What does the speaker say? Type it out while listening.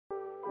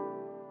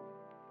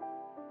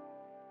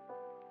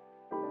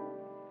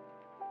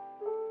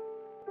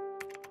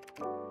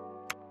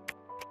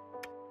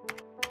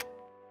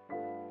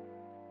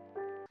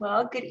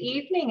Well, good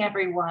evening,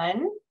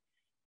 everyone.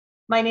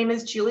 My name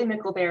is Julie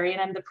Mickelberry, and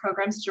I'm the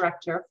Programs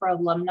Director for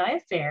Alumni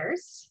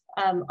Affairs.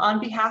 On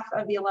behalf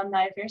of the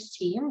Alumni Affairs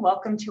team,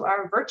 welcome to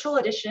our virtual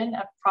edition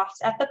of Profs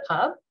at the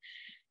Pub.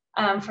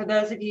 For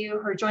those of you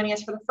who are joining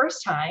us for the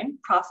first time,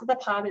 Profs at the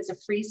Pub is a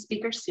free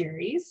speaker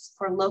series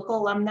for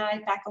local alumni,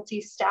 faculty,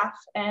 staff,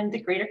 and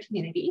the greater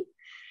community.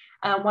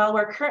 While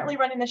we're currently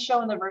running the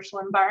show in the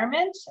virtual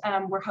environment,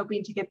 we're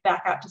hoping to get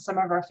back out to some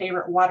of our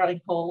favorite watering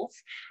holes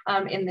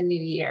in the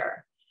new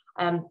year.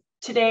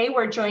 Today,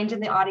 we're joined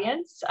in the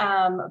audience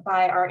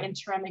by our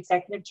Interim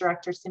Executive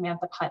Director,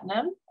 Samantha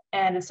Putnam,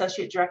 and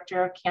Associate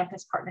Director of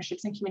Campus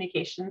Partnerships and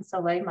Communications,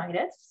 Soleil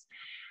Midas,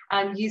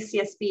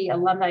 UCSB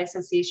Alumni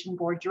Association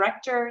Board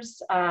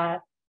Directors,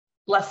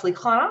 Leslie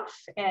Klonoff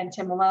and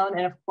Tim Malone,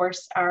 and of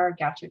course, our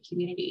Gaucho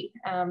community.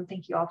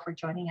 Thank you all for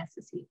joining us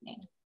this evening.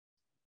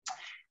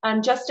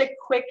 Just a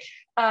quick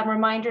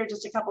reminder,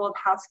 just a couple of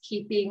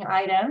housekeeping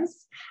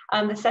items.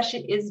 The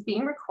session is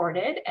being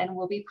recorded and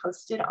will be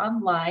posted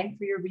online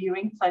for your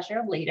viewing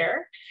pleasure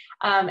later.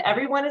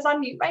 Everyone is on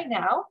mute right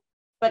now,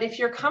 but if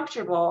you're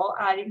comfortable,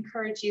 I'd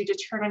encourage you to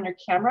turn on your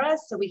camera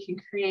so we can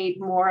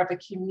create more of a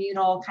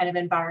communal kind of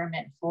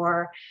environment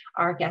for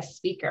our guest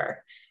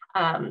speaker.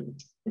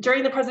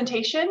 During the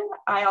presentation,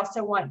 I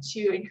also want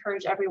to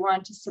encourage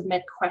everyone to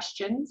submit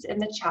questions in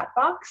the chat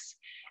box,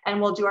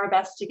 and we'll do our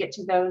best to get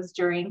to those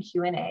during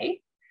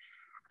Q&A.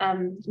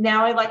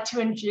 Now I'd like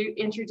to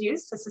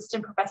introduce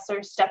Assistant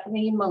Professor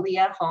Stephanie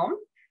Malia Hom,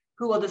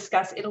 who will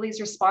discuss Italy's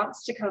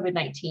response to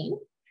COVID-19.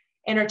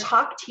 In her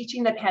talk,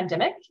 Teaching the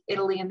Pandemic,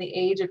 Italy in the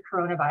Age of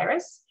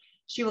Coronavirus,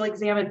 she will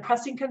examine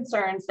pressing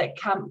concerns that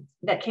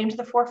came to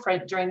the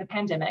forefront during the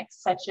pandemic,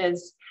 such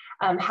as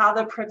how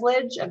the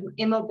privilege of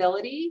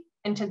immobility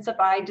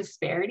intensified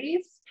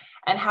disparities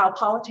and how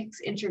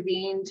politics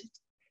intervened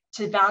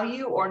to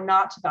value or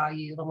not to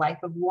value the life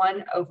of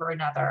one over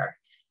another.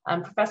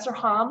 Professor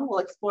Hom will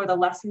explore the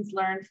lessons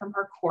learned from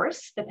her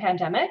course, The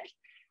Pandemic,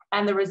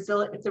 and the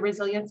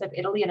resilience of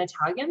Italy and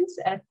Italians,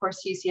 and of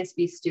course,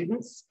 UCSB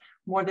students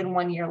more than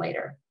 1 year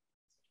later.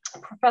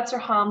 Professor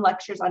Hom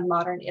lectures on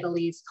modern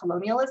Italy's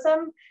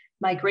colonialism,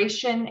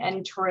 migration,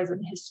 and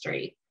tourism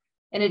history.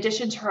 In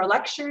addition to her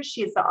lectures,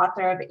 she is the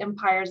author of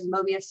Empire's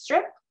Mobius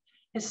Strip,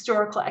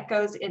 Historical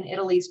Echoes in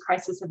Italy's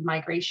Crisis of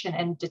Migration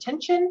and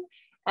Detention,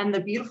 and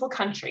The Beautiful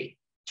Country,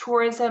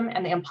 Tourism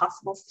and the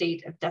Impossible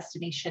State of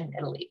Destination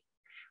Italy.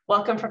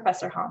 Welcome,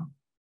 Professor Hom.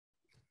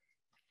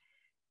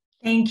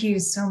 Thank you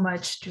so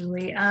much,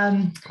 Julie.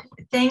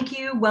 Thank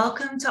you.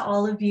 Welcome to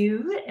all of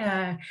you.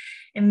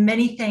 And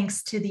many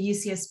thanks to the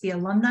UCSB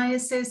Alumni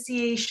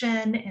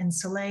Association and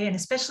Soleil, and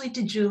especially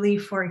to Julie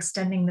for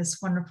extending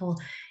this wonderful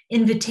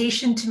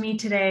invitation to me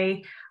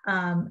today.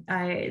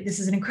 This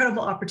is an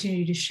incredible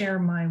opportunity to share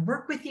my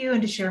work with you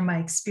and to share my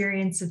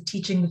experience of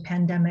teaching the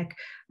pandemic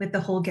with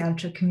the whole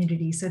Gaucho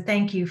community. So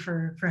thank you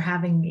for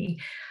having me.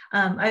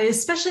 I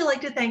especially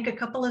like to thank a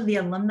couple of the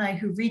alumni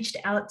who reached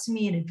out to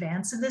me in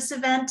advance of this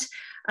event.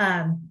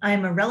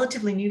 I'm a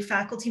relatively new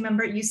faculty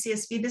member at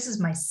UCSB. This is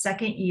my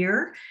second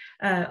year,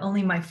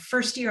 only my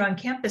first year on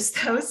campus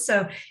though,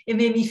 so it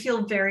made me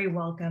feel very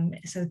welcome.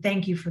 So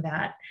thank you for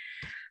that.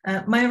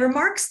 My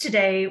remarks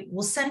today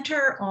will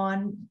center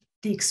on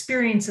the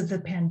experience of the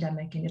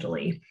pandemic in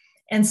Italy,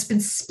 and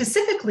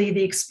specifically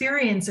the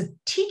experience of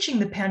teaching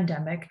the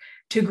pandemic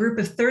to a group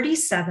of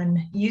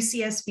 37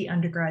 UCSB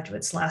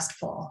undergraduates last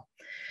fall.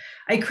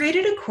 I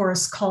created a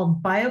course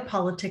called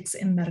Biopolitics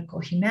in Medical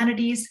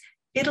Humanities,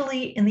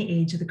 Italy in the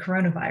Age of the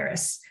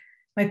Coronavirus.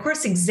 My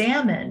course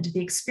examined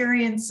the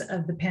experience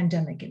of the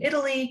pandemic in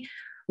Italy,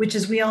 which,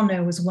 as we all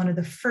know, was one of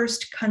the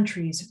first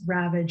countries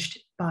ravaged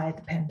by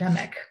the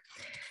pandemic.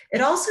 It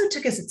also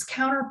took as its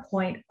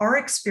counterpoint our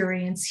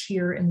experience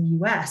here in the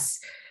US.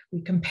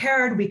 We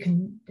compared,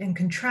 and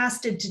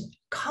contrasted to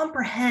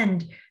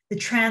comprehend the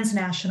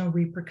transnational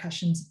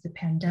repercussions of the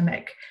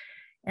pandemic.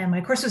 And my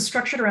course was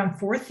structured around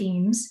 4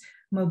 themes: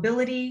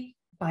 mobility,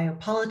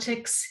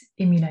 biopolitics,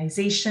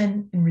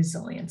 immunization, and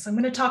resilience. I'm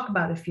going to talk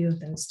about a few of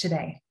those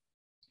today.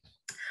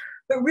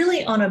 But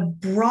really on a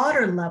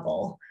broader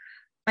level,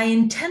 I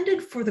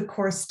intended for the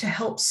course to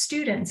help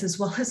students as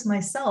well as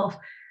myself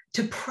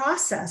to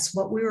process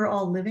what we were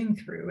all living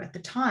through at the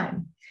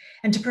time,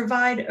 and to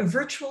provide a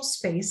virtual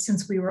space,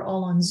 since we were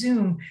all on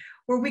Zoom,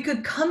 where we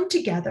could come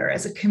together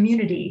as a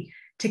community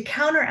to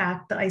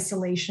counteract the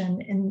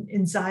isolation and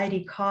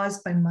anxiety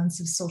caused by months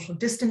of social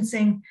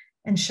distancing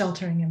and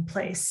sheltering in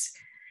place.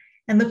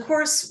 And the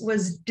course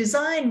was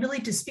designed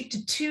really to speak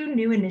to 2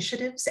 new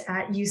initiatives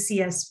at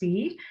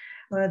UCSB.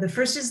 The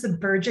first is the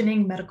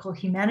burgeoning Medical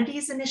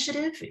Humanities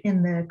Initiative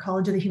in the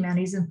College of the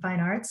Humanities and Fine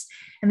Arts.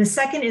 And the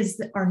second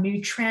is our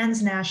new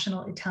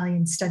Transnational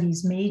Italian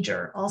Studies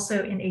major,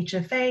 also in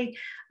HFA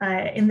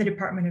in the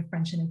Department of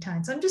French and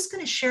Italian. So I'm just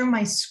going to share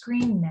my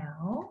screen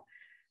now.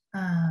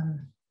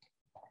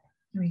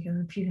 There we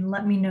go. If you can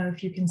let me know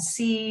if you can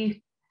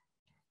see,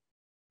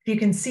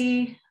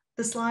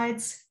 the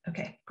slides.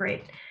 Okay,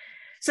 great.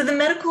 So the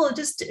medical,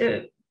 just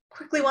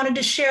quickly wanted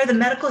to share the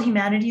Medical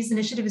Humanities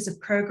Initiative is a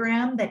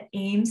program that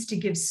aims to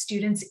give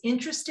students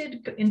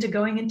interested into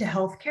going into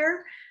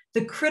healthcare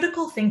the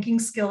critical thinking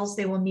skills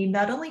they will need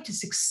not only to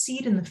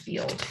succeed in the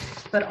field,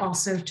 but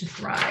also to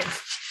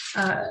thrive.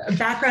 A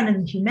background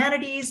in the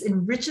humanities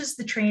enriches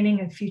the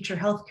training of future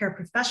healthcare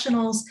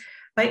professionals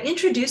by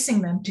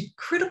introducing them to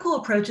critical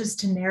approaches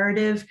to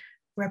narrative,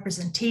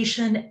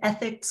 representation,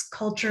 ethics,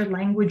 culture,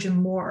 language,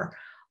 and more,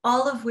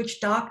 all of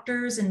which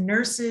doctors and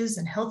nurses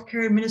and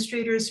healthcare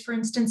administrators, for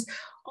instance,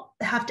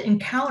 have to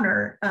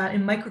encounter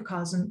in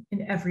microcosm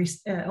in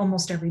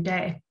almost every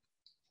day.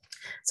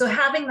 So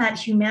having that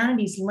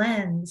humanities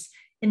lens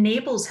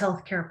enables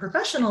healthcare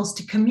professionals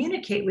to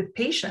communicate with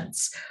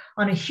patients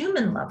on a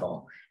human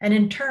level, and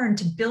in turn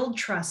to build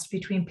trust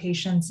between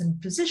patients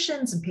and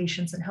physicians and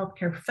patients and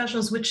healthcare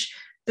professionals, which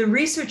the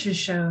research has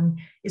shown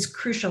is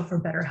crucial for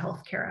better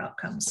healthcare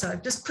outcomes. So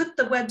I've just put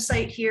the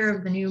website here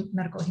of the new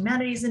Medical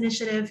Humanities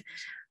Initiative,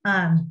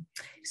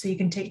 so you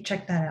can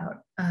check that out.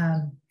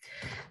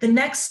 The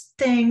next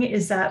thing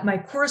is that my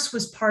course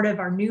was part of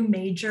our new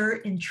major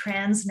in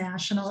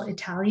Transnational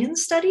Italian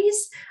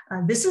Studies.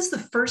 This is the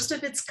first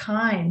of its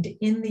kind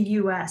in the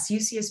US.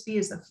 UCSB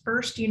is the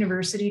first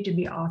university to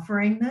be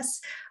offering this.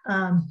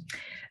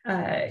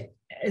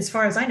 As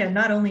far as I know,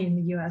 not only in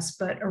the US,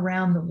 but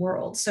around the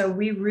world. So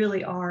we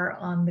really are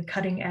on the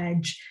cutting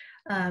edge.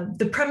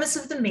 The premise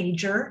of the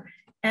major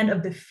and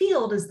of the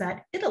field is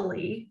that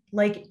Italy,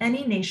 like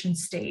any nation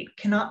state,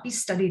 cannot be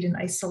studied in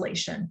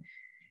isolation.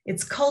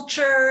 Its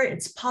culture,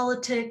 its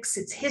politics,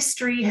 its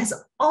history has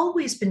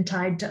always been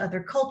tied to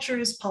other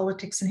cultures,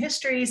 politics, and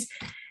histories.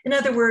 In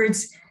other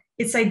words,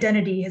 its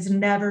identity has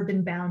never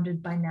been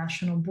bounded by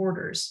national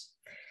borders.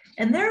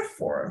 And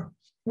therefore,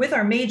 with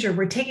our major,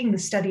 we're taking the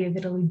study of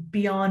Italy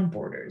beyond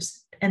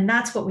borders. And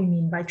that's what we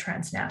mean by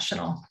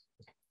transnational.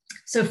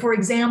 So for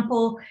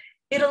example,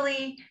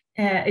 Italy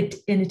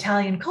in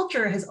Italian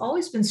culture has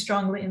always been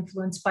strongly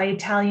influenced by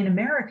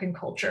Italian-American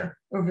culture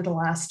over the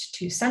last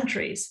 2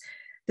 centuries.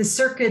 The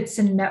circuits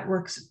and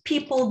networks of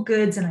people,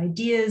 goods, and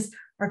ideas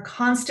are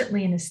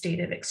constantly in a state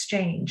of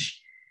exchange.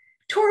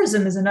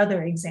 Tourism is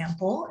another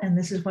example, and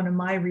this is one of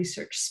my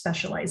research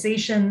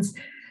specializations.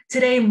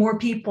 Today, more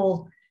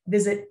people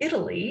visit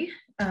Italy,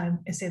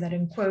 I say that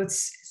in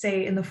quotes,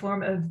 say in the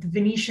form of the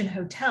Venetian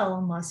Hotel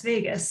in Las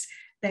Vegas,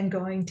 than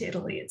going to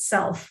Italy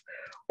itself.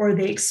 Or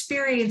they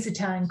experience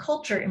Italian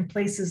culture in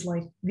places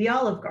like the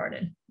Olive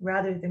Garden,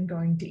 rather than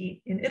going to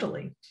eat in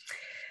Italy.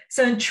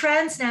 So in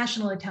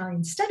transnational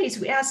Italian studies,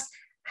 we ask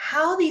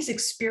how these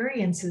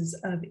experiences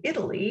of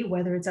Italy,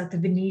 whether it's at the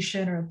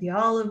Venetian or at the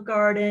Olive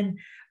Garden,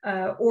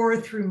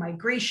 or through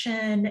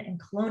migration and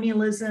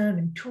colonialism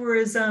and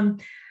tourism,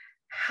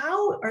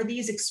 how are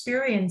these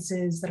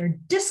experiences that are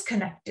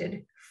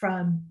disconnected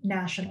from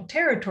national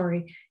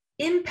territory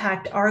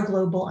impact our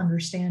global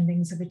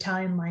understandings of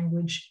Italian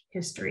language,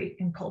 history,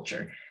 and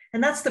culture?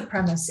 And that's the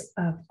premise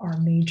of our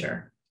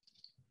major.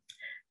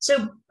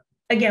 So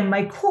again,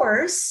 my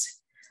course,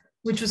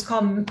 which was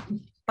called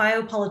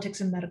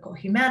Biopolitics and Medical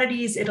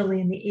Humanities,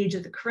 Italy in the Age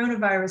of the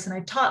Coronavirus, and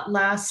I taught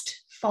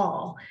last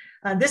fall.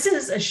 This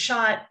is a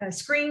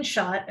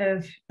screenshot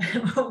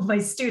of my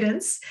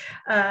students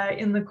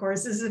in the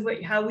course. This is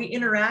how we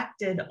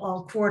interacted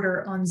all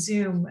quarter on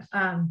Zoom.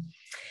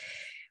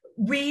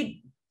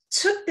 We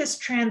took this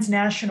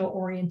transnational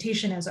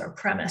orientation as our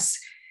premise.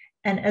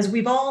 And as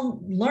we've all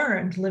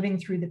learned living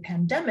through the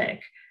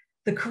pandemic,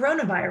 the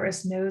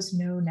coronavirus knows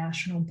no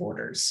national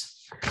borders.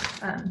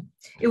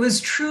 It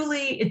was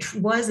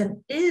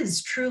and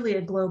is truly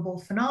a global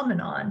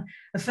phenomenon,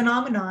 a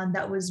phenomenon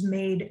that was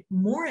made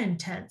more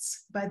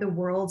intense by the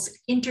world's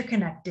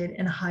interconnected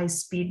and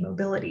high-speed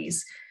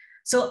mobilities.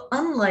 So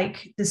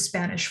unlike the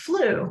Spanish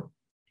flu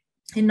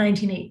in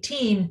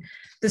 1918,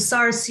 the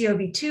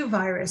SARS-CoV-2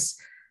 virus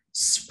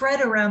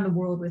spread around the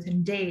world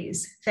within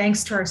days,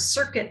 thanks to our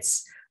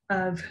circuits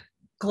of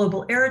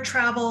global air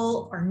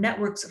travel, our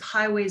networks of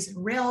highways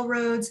and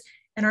railroads,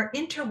 and our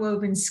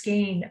interwoven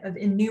skein of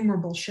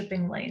innumerable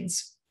shipping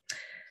lanes.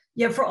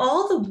 Yet for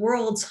all the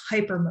world's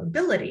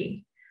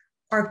hypermobility,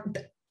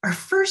 our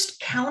first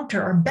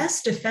counter, our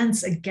best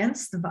defense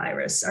against the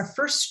virus, our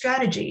first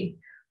strategy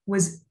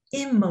was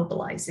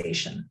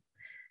immobilization.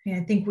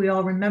 I think we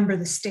all remember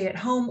the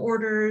stay-at-home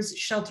orders,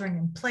 sheltering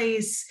in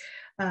place.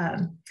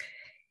 And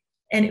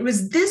it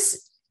was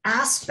this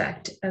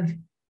aspect of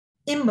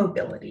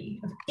immobility,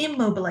 of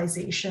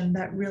immobilization,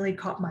 that really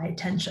caught my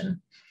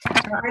attention.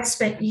 I've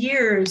spent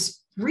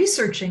years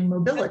researching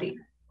mobility.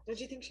 Don't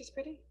you think she's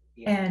pretty?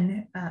 Yeah.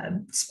 And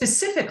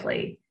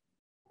specifically,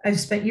 I've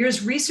spent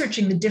years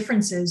researching the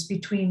differences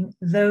between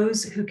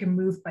those who can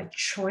move by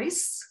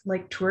choice,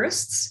 like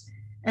tourists,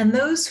 and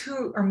those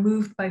who are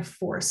moved by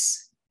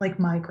force, like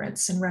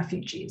migrants and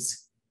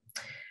refugees.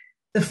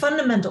 The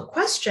fundamental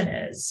question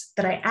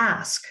that I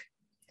ask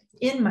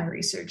in my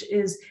research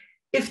is,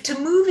 if to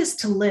move is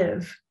to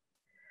live,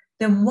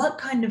 then what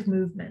kind of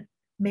movement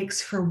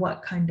makes for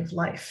what kind of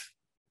life?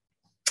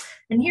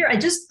 And here I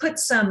just put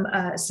some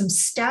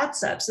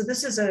stats up. So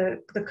this is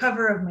the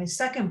cover of my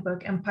second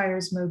book,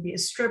 Empire's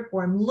Mobius Strip,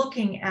 where I'm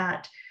looking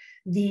at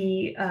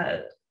the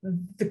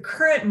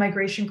current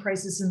migration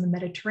crisis in the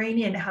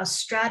Mediterranean, how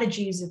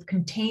strategies of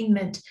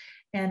containment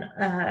and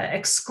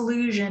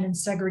exclusion and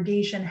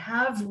segregation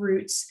have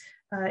roots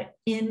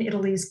in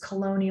Italy's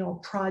colonial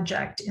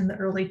project in the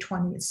early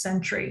 20th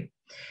century.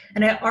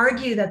 And I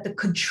argue that the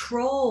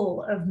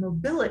control of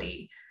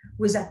mobility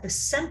was at the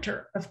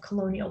center of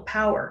colonial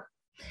power.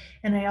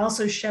 And I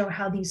also show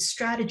how these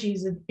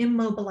strategies of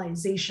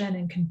immobilization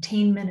and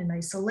containment and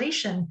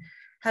isolation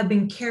have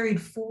been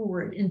carried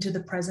forward into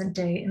the present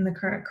day in the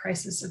current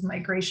crisis of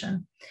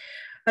migration.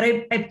 But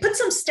I put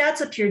some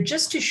stats up here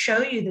just to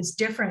show you this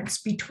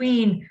difference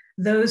between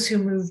those who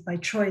move by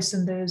choice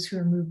and those who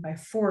are moved by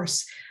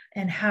force,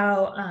 and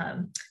how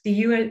the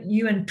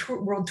UN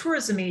World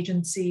Tourism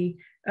Agency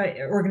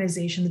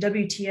organization, the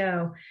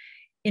WTO,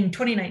 in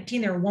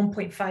 2019, there were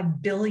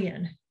 1.5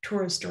 billion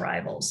tourist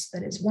arrivals.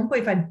 That is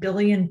 1.5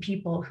 billion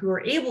people who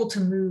are able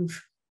to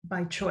move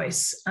by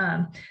choice.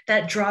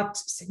 That dropped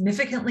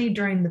significantly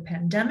during the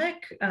pandemic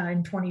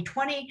in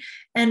 2020,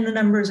 and the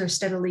numbers are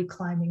steadily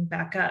climbing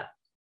back up.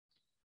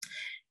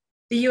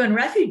 The UN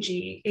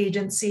Refugee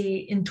Agency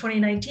in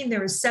 2019,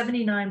 there was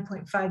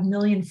 79.5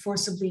 million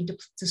forcibly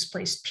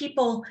displaced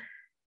people.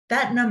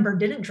 That number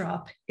didn't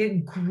drop,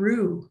 it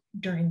grew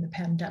during the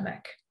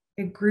pandemic.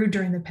 It grew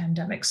during the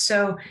pandemic.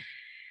 So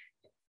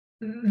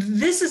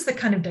this is the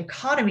kind of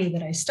dichotomy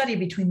that I study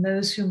between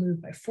those who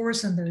move by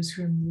force and those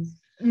who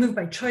move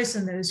by choice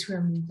and those who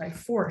are moved by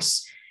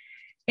force.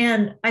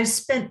 And I've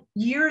spent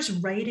years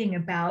writing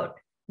about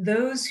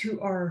those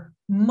who are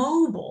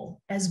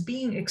mobile as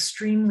being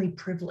extremely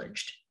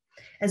privileged,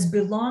 as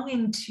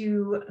belonging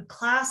to a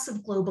class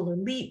of global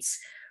elites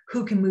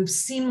who can move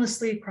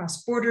seamlessly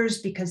across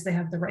borders because they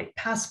have the right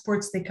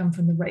passports, they come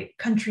from the right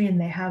country, and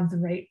they have the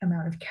right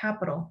amount of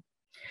capital.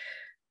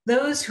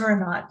 Those who are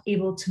not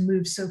able to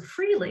move so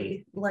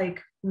freely,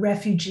 like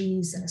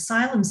refugees and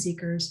asylum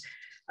seekers,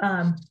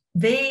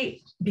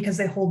 because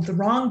they hold the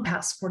wrong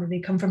passport or they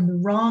come from the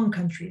wrong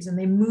countries and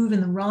they move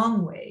in the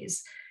wrong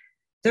ways,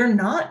 they're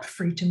not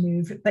free to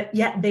move, but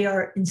yet they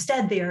are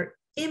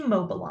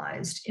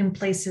immobilized in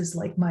places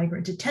like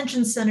migrant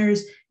detention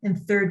centers, in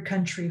third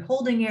country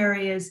holding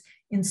areas,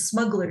 in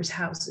smugglers'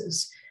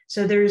 houses.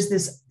 So there's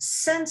this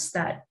sense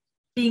that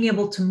being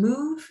able to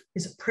move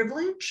is a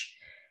privilege,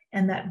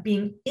 and that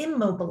being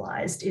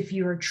immobilized, if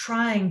you are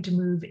trying to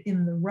move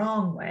in the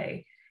wrong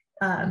way,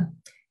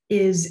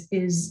 is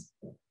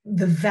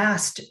the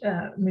vast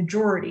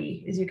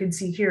majority, as you can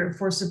see here,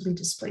 forcibly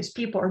displaced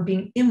people are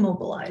being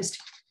immobilized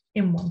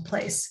in one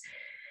place.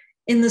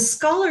 In the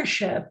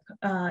scholarship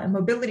and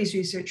mobilities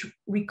research,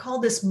 we call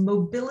this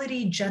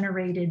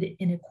mobility-generated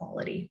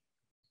inequality.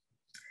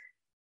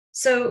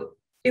 So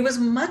it was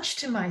much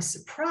to my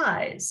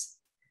surprise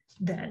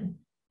then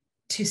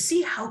to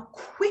see how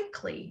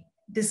quickly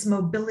this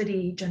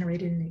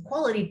mobility-generated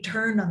inequality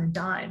turned on a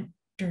dime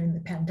during the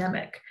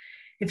pandemic.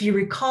 If you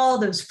recall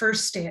those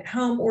first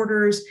stay-at-home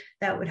orders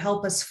that would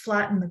help us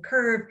flatten the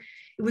curve,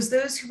 it was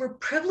those who were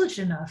privileged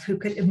enough who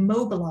could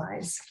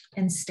immobilize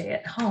and stay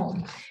at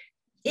home.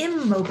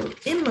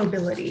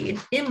 Immobility,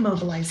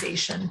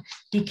 immobilization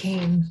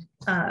became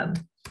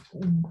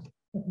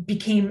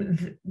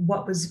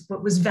what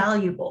was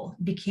valuable,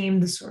 became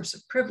the source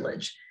of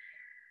privilege.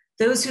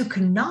 Those who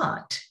could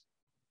not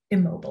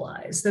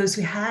immobilize, those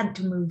who had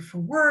to move for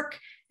work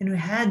and who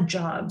had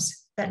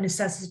jobs that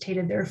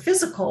necessitated their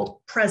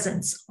physical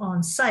presence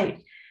on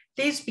site,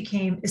 these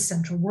became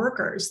essential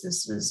workers.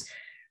 This was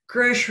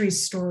grocery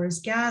stores,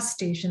 gas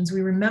stations.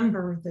 We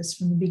remember this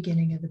from the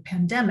beginning of the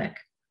pandemic.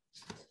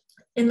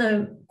 In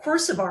the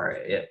course of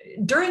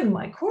during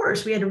my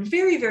course, we had a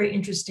very, very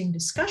interesting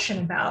discussion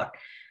about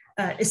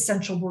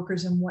essential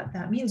workers and what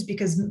that means,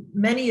 because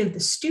many of the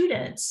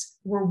students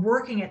were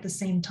working at the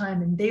same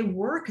time and they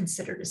were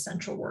considered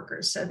essential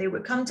workers. So they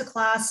would come to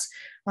class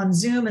on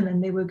Zoom and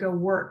then they would go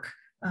work,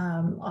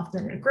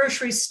 often in a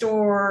grocery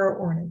store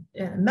or in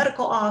a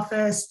medical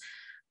office.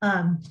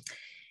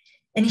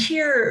 And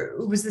here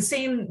was the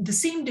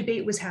same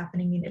debate was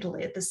happening in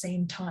Italy at the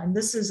same time.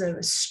 This is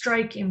a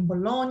strike in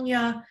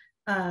Bologna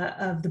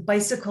of the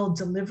bicycle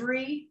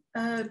delivery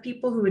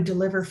people who would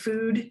deliver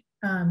food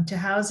to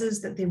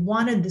houses, that they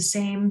wanted the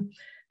same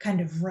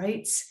kind of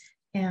rights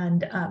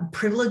and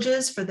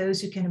privileges for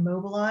those who can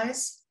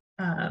immobilize.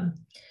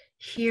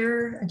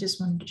 Here, I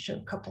just wanted to show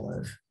a couple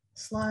of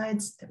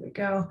slides. There we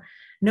go.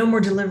 No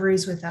more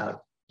deliveries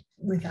without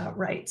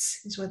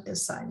rights is what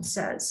this sign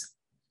says.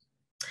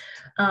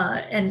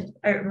 And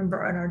I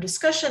remember in our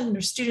discussion,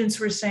 our students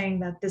were saying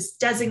that this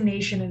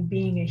designation of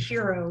being a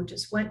hero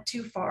just went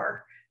too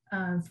far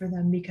for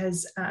them,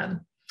 because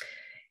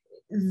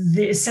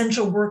the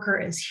essential worker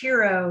as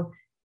hero,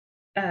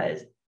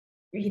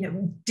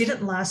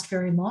 didn't last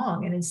very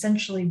long, and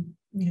essentially,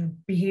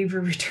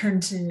 behavior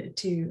returned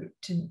to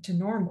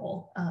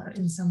normal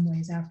in some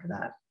ways after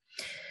that.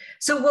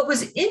 So what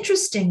was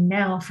interesting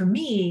now for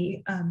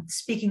me,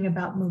 speaking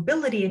about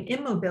mobility and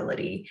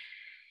immobility,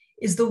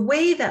 is the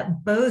way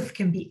that both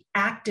can be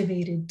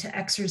activated to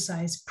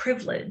exercise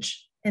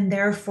privilege and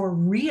therefore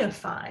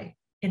reify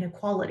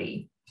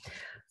inequality.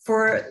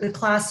 For the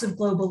class of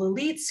global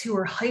elites who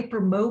were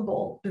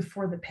hypermobile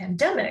before the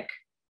pandemic,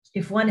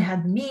 if one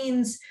had the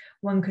means,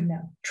 one could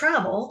now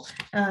travel,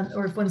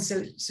 or if one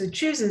so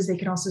chooses, they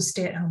can also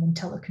stay at home and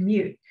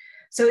telecommute.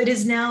 So it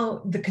is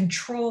now the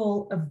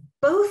control of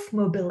both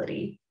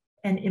mobility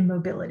and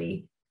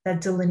immobility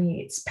that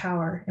delineates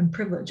power and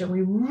privilege. And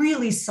we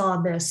really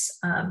saw this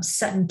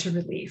set into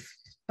relief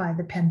by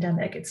the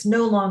pandemic. It's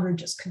no longer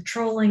just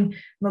controlling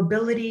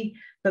mobility,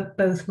 but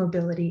both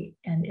mobility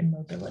and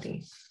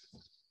immobility.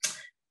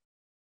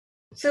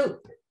 So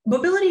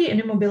mobility and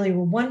immobility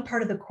were one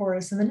part of the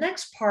course, and the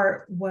next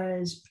part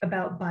was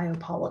about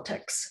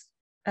biopolitics.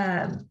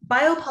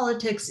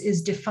 Biopolitics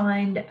is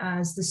defined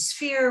as the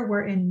sphere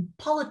wherein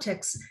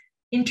politics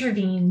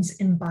intervenes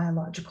in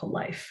biological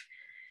life.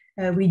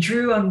 We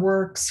drew on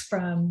works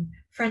from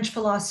French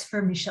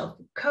philosopher Michel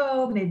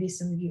Foucault. Maybe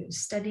some of you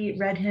have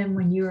read him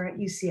when you were at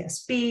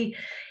UCSB,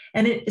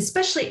 and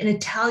especially an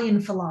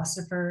Italian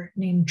philosopher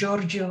named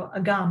Giorgio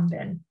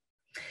Agamben,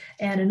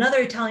 and another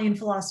Italian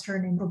philosopher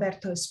named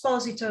Roberto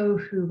Esposito,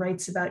 who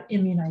writes about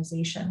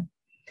immunization.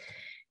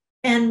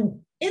 And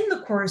in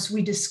the course,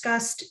 we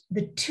discussed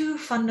the two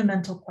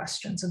fundamental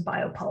questions of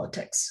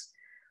biopolitics.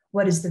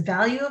 What is the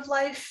value of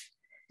life,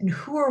 and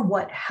who or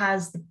what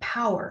has the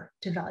power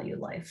to value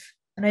life?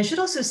 And I should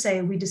also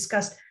say we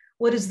discussed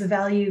what is the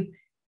value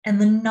and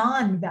the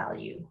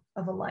non-value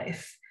of a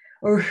life,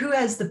 or who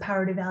has the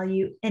power to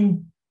value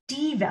and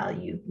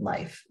devalue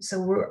life.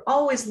 So we're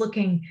always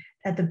looking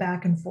at the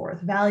back and forth,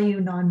 value,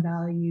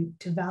 non-value,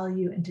 to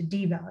value, and to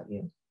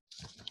devalue.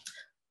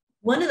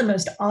 One of the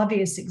most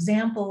obvious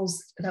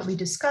examples that we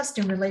discussed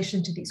in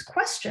relation to these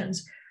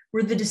questions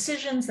were the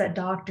decisions that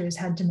doctors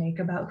had to make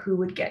about who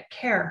would get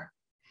care.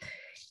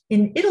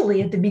 In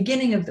Italy, at the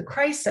beginning of the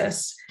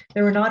crisis,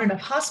 there were not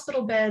enough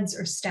hospital beds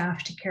or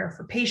staff to care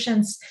for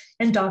patients,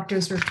 and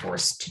doctors were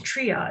forced to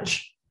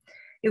triage.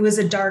 It was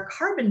a dark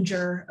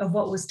harbinger of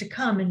what was to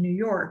come in New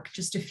York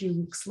just a few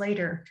weeks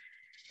later.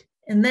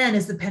 And then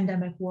as the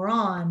pandemic wore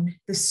on,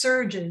 the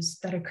surges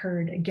that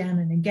occurred again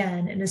and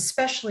again, and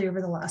especially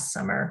over the last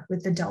summer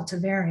with the Delta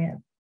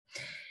variant.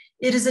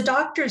 It is a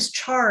doctor's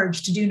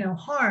charge to do no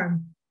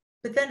harm,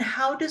 but then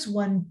how does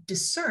one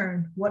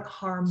discern what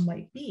harm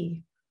might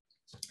be?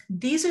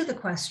 These are the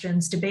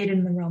questions debated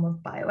in the realm of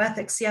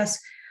bioethics, yes,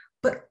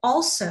 but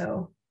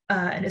also,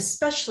 and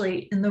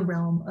especially in the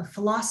realm of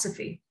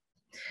philosophy.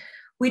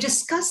 We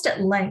discussed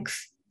at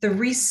length the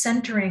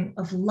recentering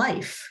of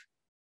life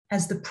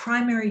as the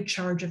primary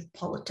charge of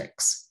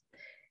politics,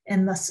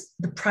 and thus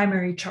the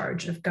primary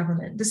charge of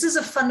government. This is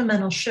a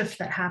fundamental shift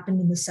that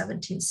happened in the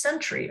 17th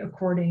century,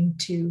 according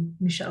to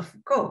Michel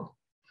Foucault.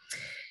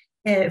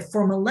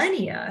 For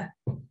millennia,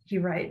 he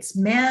writes,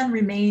 man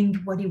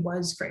remained what he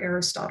was for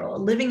Aristotle, a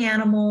living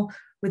animal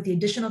with the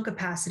additional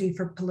capacity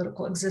for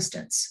political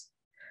existence.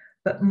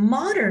 But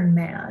modern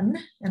man,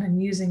 and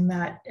I'm using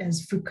that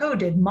as Foucault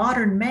did,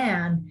 modern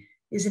man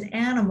is an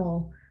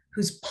animal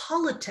whose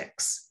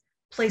politics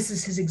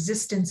places his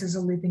existence as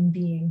a living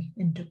being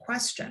into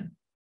question.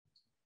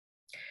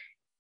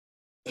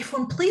 If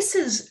one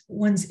places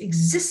one's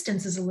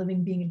existence as a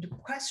living being into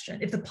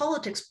question, if the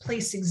politics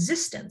place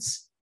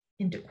existence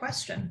into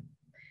question,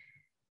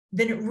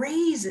 then it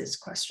raises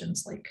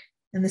questions like,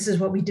 and this is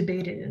what we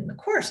debated in the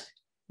course,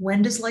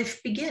 when does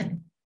life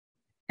begin?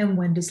 And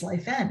when does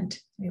life end?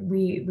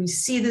 We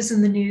see this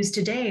in the news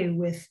today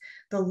with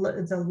the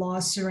law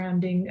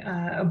surrounding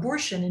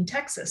abortion in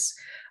Texas.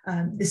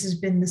 This has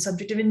been the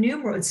subject of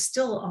innumerable, it's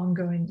still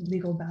ongoing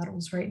legal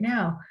battles right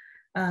now.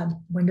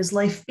 When does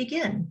life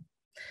begin?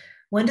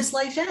 When does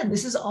life end?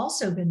 This has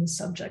also been the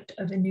subject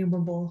of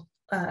innumerable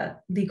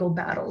legal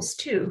battles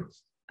too.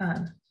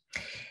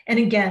 And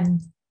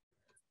again,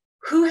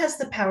 who has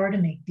the power to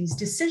make these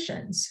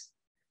decisions?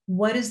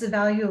 What is the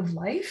value of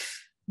life?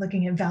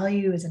 Looking at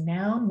value as a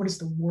noun, what is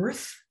the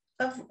worth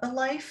of a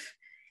life?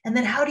 And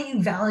then how do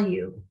you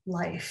value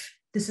life?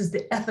 This is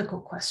the ethical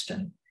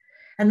question.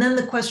 And then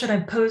the question I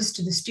posed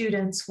to the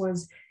students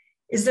was,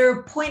 is there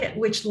a point at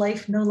which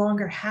life no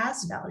longer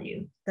has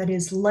value? That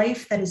is,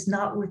 life that is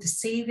not worth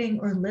saving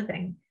or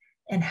living.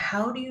 And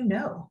how do you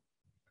know?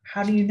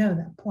 How do you know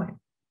that point?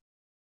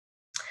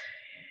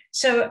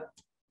 So,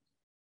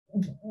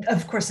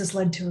 of course, this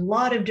led to a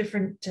lot of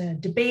different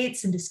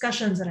debates and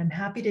discussions, and I'm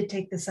happy to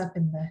take this up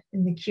in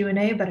the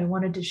Q&A, but I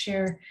wanted to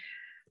share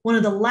one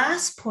of the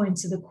last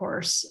points of the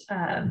course,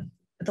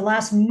 the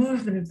last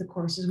movement of the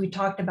course, is we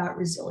talked about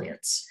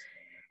resilience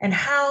and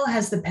how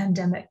has the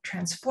pandemic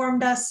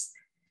transformed us,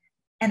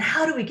 and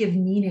how do we give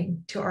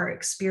meaning to our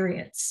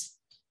experience?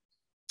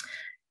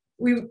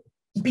 We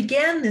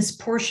began this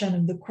portion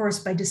of the course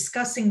by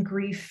discussing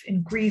grief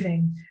and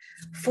grieving.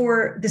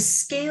 For the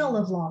scale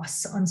of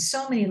loss on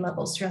so many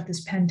levels throughout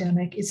this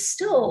pandemic is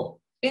still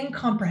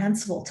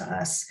incomprehensible to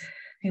us.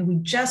 And we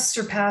just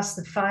surpassed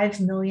the 5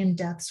 million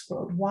deaths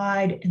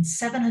worldwide and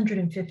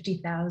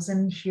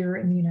 750,000 here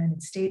in the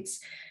United States.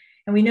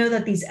 And we know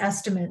that these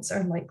estimates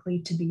are likely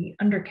to be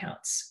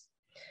undercounts.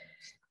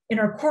 In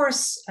our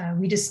course,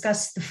 we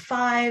discussed the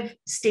 5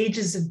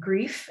 stages of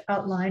grief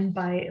outlined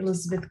by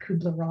Elizabeth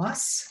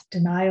Kubler-Ross: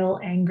 denial,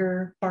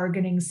 anger,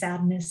 bargaining,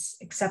 sadness,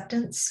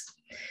 acceptance.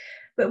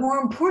 But more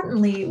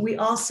importantly, we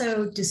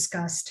also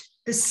discussed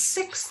the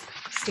 6th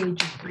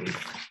stage of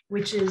grief,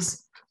 which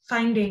is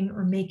finding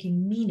or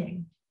making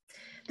meaning.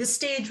 This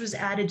stage was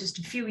added just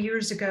a few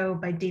years ago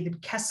by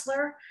David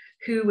Kessler,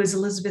 who was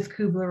Elizabeth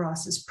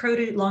Kubler-Ross's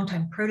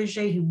longtime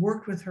protege, who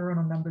worked with her on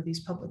a number of these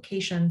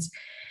publications.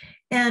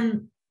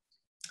 And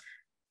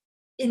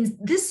in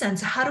this sense,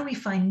 how do we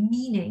find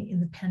meaning in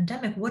the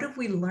pandemic? What have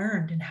we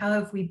learned and how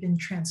have we been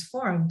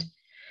transformed?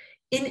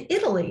 In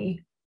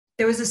Italy,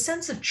 there was a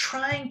sense of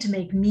trying to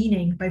make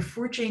meaning by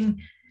forging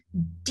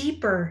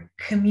deeper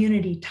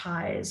community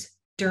ties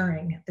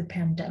during the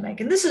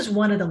pandemic. And this is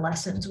one of the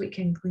lessons we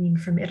can glean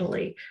from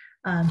Italy,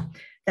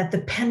 that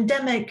the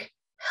pandemic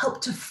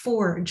helped to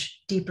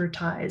forge deeper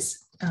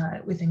ties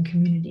within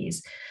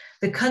communities.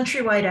 The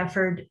countrywide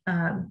effort,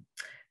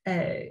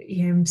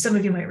 some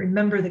of you might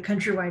remember the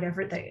countrywide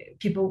effort that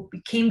people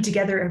came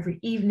together every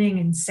evening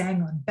and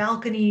sang on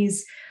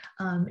balconies.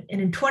 And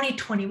in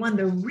 2021,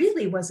 there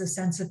really was a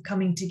sense of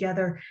coming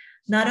together,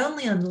 not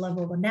only on the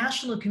level of a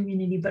national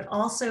community, but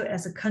also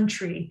as a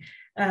country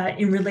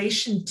in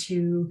relation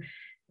to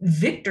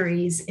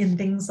victories in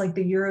things like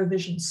the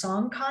Eurovision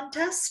Song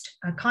Contest,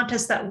 a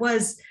contest that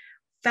was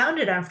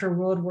founded after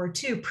World War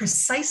II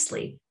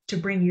precisely to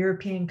bring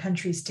European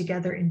countries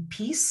together in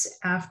peace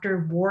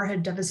after war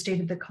had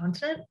devastated the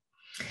continent.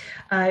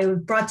 It was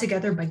brought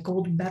together by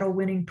gold medal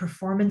winning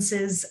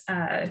performances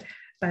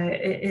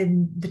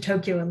in the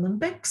Tokyo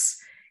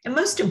Olympics. And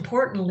most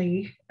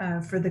importantly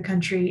for the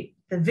country,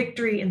 the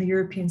victory in the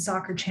European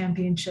Soccer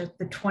Championship,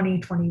 the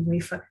 2020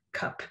 UEFA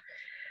Cup.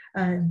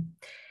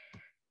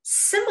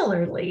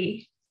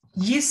 Similarly,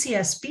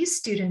 UCSB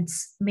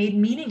students made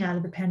meaning out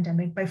of the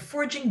pandemic by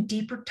forging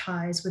deeper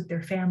ties with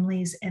their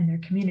families and their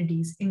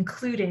communities,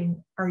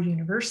 including our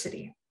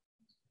university.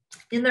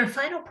 In their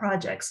final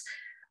projects,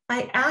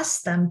 I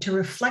asked them to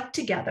reflect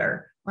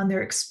together on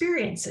their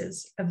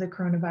experiences of the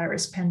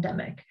coronavirus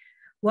pandemic.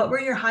 What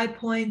were your high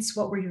points?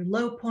 What were your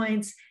low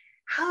points?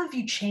 How have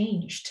you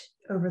changed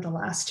over the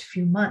last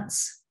few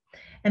months?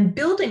 And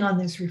building on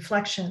those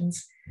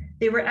reflections,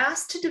 they were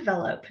asked to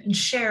develop and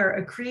share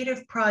a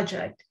creative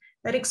project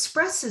that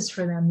expresses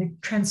for them the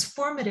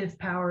transformative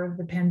power of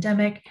the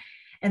pandemic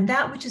and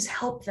that which has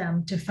helped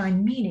them to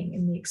find meaning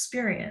in the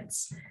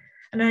experience.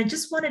 And I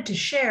just wanted to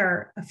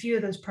share a few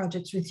of those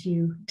projects with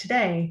you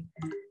today.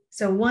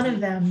 So one of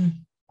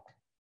them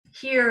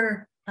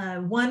here,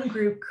 one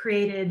group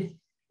created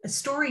a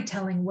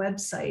storytelling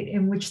website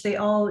in which they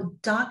all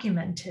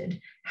documented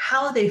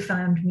how they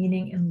found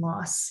meaning in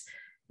loss.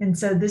 And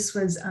so this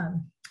was,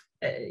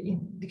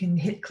 you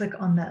can click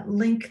on that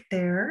link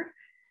there.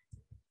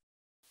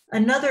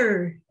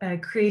 Another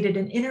created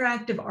an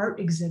interactive art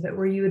exhibit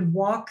where you would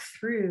walk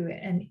through,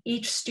 and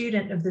each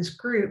student of this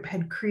group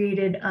had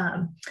created,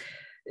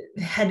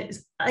 had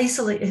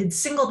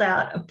singled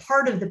out a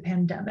part of the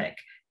pandemic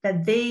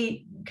that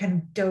they kind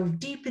of dove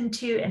deep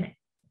into and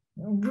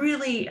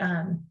really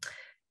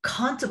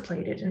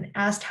contemplated and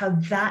asked how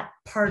that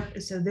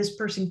part, so this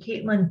person,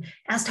 Caitlin,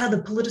 asked how the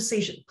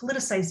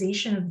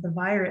politicization of the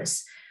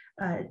virus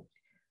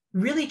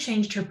really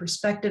changed her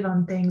perspective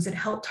on things and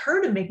helped her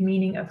to make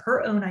meaning of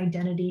her own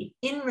identity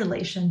in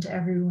relation to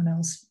everyone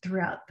else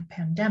throughout the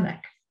pandemic.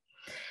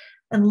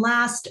 And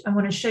last, I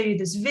want to show you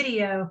this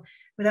video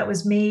that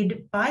was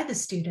made by the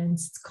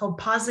students. It's called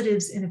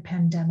Positives in a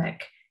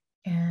Pandemic.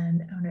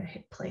 And I'm going to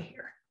hit play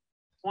here.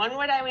 One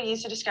word I would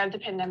use to describe the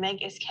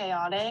pandemic is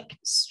chaotic,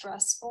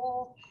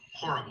 stressful,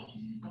 horrible,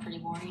 pretty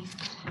boring,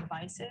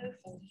 divisive,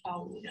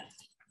 foul,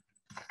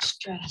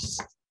 stress,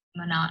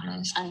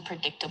 monotonous,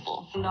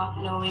 unpredictable,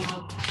 not knowing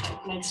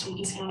what next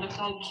week is going to look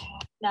like.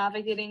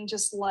 Navigating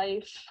just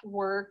life,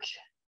 work,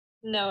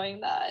 knowing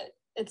that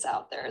it's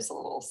out there is a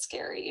little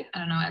scary. I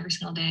don't know, every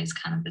single day is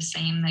kind of the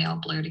same. They all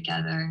blur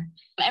together.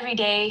 Every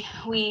day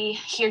we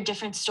hear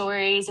different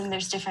stories and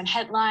there's different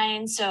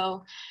headlines.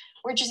 So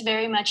we're just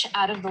very much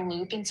out of the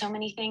loop in so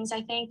many things,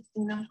 I think.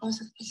 Una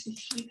cosa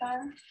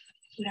positiva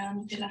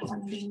durante la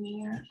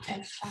pandemia è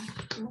il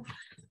fatto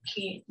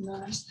che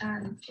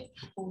nonostante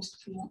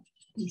fossimo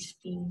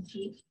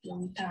distinti,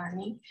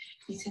 lontani,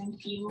 mi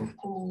sentivo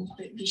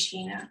comunque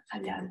vicina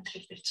alle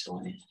altre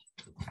persone.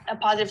 A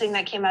positive thing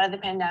that came out of the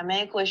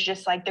pandemic was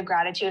just like the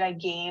gratitude I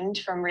gained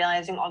from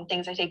realizing all the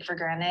things I take for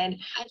granted.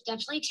 I've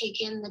definitely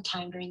taken the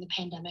time during the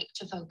pandemic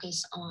to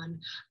focus on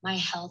my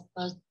health,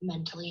 both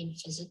mentally and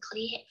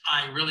physically.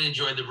 I really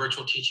enjoyed the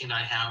virtual teaching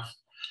I have.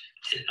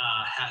 It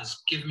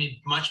has given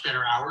me much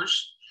better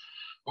hours,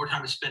 more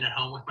time to spend at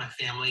home with my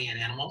family and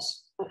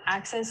animals.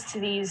 Access to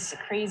these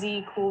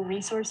crazy cool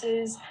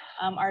resources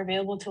are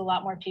available to a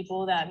lot more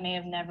people that may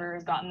have never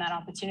gotten that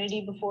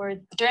opportunity before.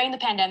 During the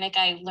pandemic,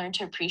 I learned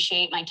to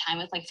appreciate my time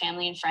with like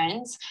family and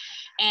friends.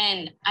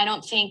 And I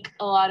don't think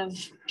a lot of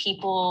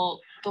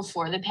people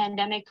before the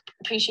pandemic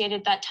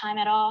appreciated that time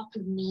at all? For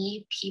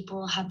me,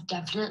 people have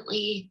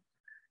definitely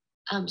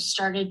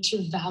started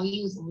to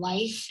value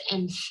life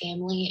and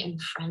family and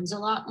friends a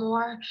lot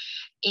more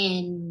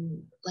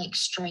in like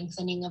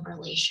strengthening of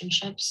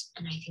relationships.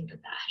 And I think that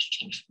has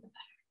changed for the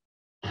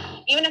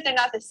better. Even if they're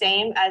not the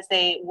same as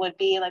they would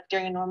be like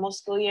during a normal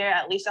school year,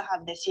 at least I'll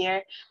have this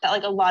year that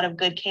like a lot of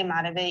good came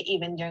out of it,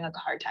 even during like a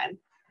hard time.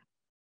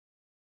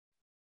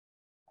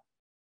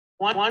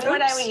 One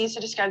word I would use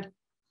to describe.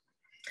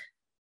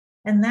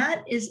 And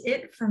that is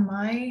it for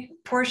my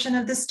portion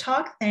of this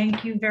talk.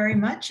 Thank you very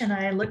much, and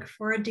I look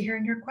forward to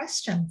hearing your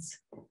questions.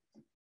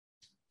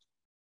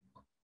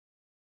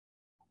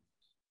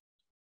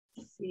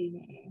 Let's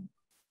see.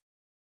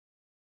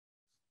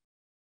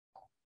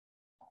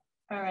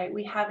 All right,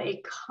 we have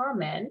a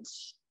comment.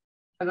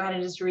 I'll go ahead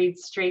and just read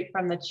straight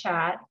from the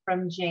chat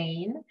from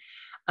Jane.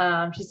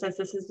 She says,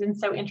 "This has been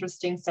so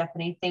interesting,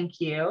 Stephanie. Thank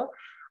you.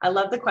 I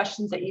love the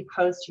questions that you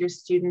pose to your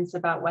students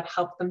about what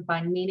helped them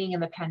find meaning in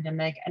the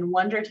pandemic, and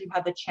wonder if you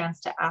had the chance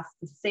to ask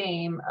the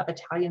same of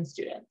Italian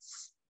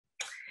students."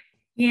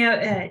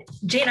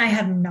 Jane, I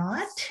have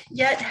not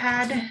yet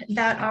had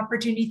that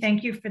opportunity.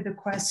 Thank you for the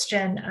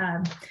question.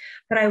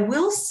 But I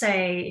will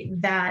say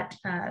that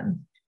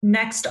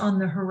next on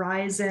the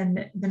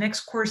horizon, the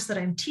next course that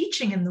I'm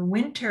teaching in the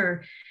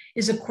winter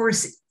is a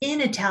course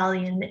in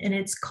Italian, and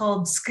it's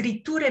called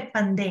Scritture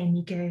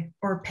Pandemiche,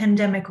 or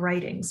Pandemic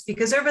Writings,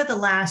 because over the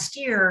last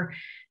year,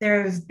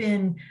 there have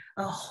been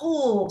a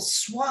whole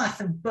swath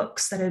of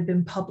books that have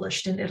been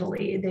published in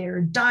Italy.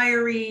 They're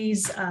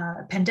diaries,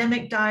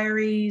 pandemic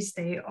diaries,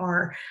 they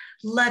are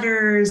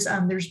letters.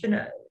 There's been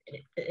an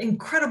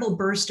incredible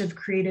burst of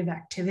creative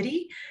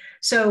activity.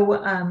 So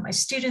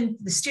the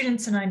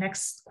students in my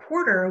next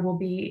quarter will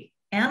be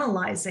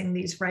analyzing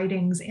these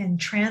writings and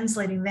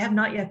translating. They have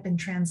not yet been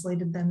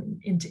translated them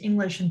into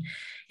English. And,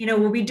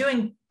 we'll be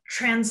doing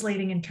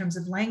translating in terms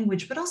of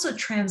language, but also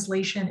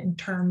translation in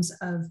terms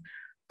of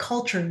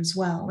culture as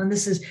well. And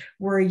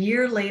we're a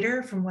year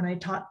later from when I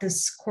taught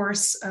this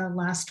course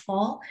last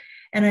fall.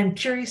 And I'm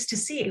curious to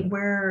see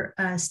where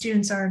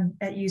students are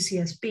at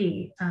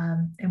UCSB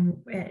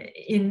and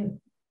in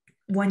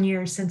 1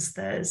 year since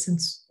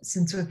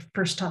we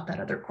first taught that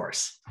other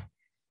course.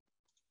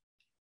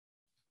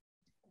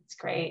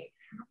 Great.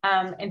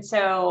 And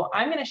so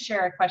I'm going to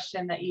share a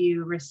question that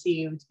you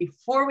received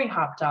before we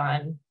hopped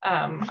on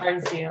our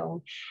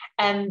Zoom.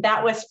 And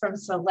that was from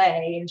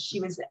Soleil. And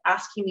she was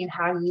asking you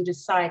how you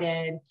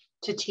decided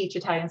to teach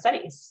Italian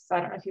studies. So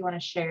I don't know if you want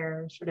to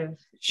share sort of.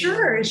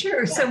 Sure.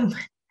 Yeah. So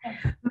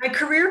my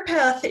career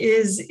path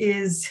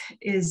is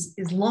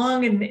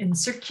long and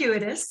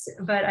circuitous,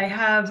 but I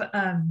have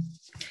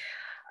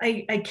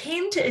I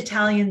came to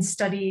Italian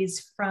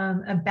studies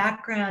from a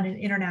background in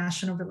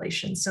international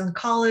relations. So in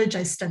college,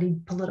 I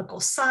studied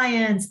political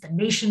science. The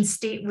nation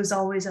state was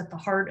always at the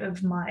heart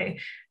of my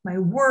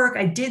work.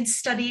 I did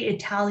study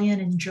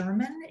Italian and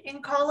German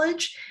in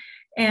college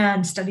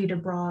and studied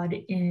abroad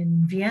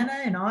in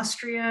Vienna in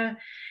Austria.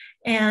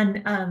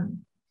 And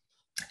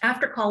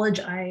after college,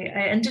 I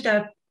ended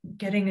up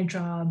getting a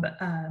job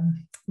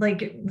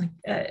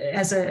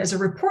as a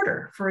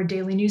reporter for a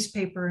daily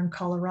newspaper in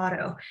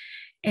Colorado.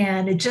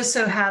 And it just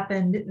so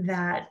happened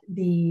that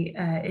the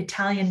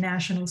Italian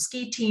national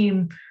ski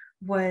team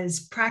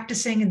was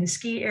practicing in the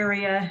ski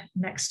area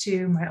next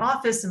to my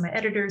office, and my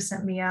editor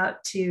sent me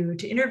out to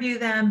interview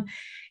them.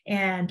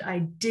 And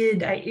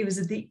it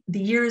was the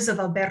years of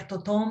Alberto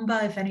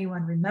Tomba, if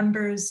anyone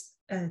remembers,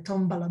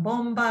 Tomba la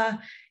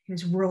Bomba. He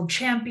was world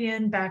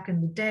champion back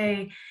in the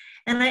day.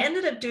 And I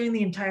ended up doing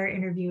the entire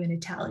interview in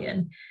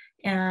Italian.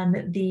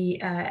 And the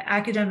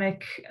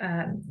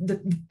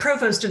the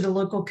provost of the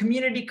local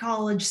community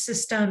college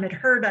system had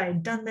heard I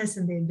had done this,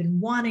 and they had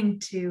been wanting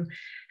to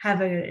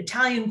have an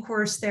Italian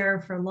course there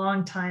for a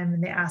long time.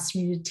 And they asked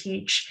me to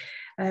teach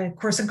a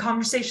course in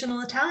conversational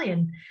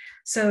Italian.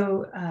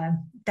 So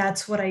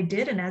that's what I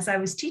did. And as I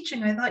was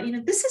teaching, I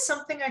thought, this is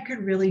something I could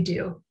really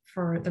do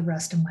for the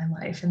rest of my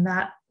life. And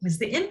that was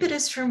the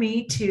impetus for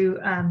me to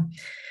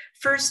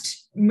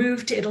first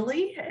moved to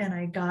Italy, and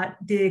I got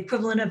the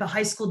equivalent of a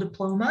high school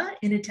diploma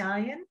in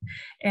Italian.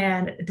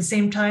 And at the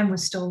same time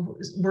was still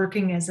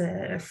working as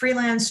a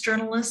freelance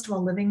journalist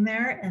while living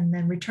there, and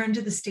then returned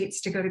to the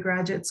States to go to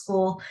graduate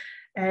school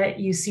at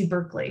UC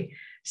Berkeley.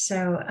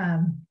 So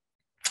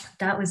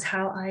that was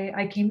how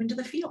I came into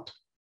the field.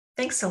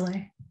 Thanks,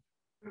 Soleil.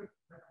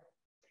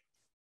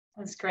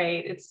 That's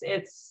great.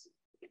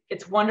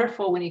 It's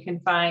wonderful when you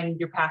can find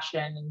your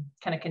passion and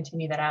kind of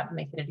continue that out and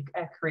make it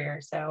a career.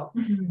 So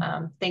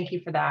thank you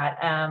for that.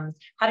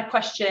 Had a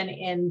question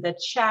in the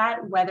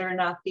chat whether or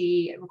not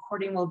the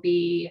recording will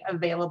be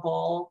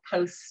available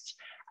post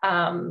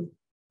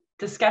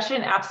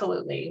discussion.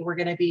 Absolutely. We're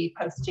going to be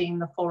posting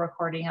the full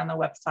recording on the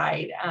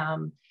website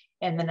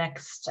in the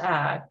next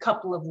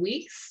couple of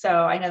weeks.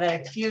 So I know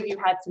that a few of you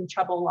had some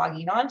trouble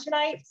logging on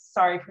tonight.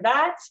 Sorry for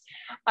that.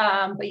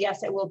 But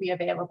yes, it will be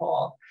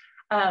available.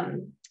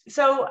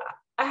 So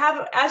I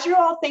have, as you're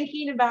all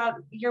thinking about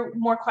your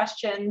more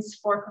questions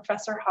for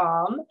Professor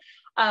Hom,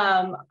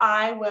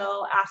 I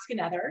will ask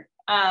another.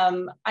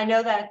 I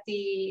know that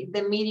the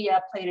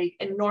media played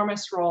an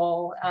enormous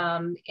role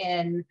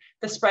in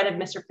the spread of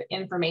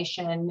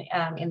misinformation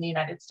in the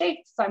United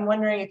States. So I'm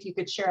wondering if you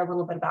could share a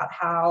little bit about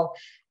how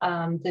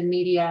the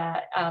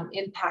media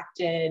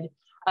impacted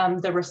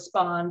the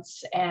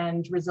response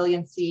and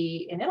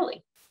resiliency in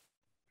Italy.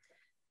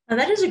 Now,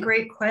 that is a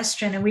great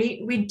question. And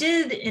we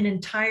did an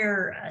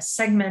entire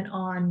segment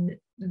on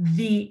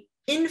the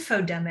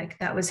infodemic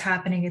that was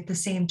happening at the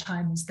same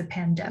time as the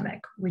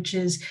pandemic, which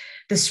is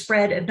the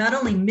spread of not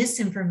only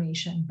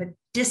misinformation, but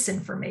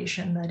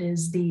disinformation, that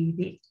is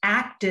the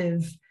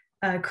active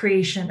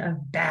creation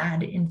of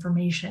bad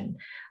information.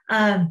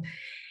 And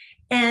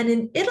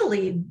in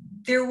Italy,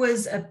 there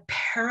was a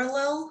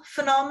parallel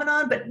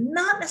phenomenon, but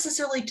not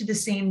necessarily to the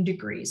same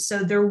degree.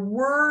 So there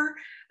were,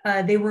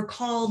 they were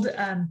called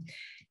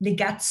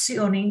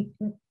negationisti,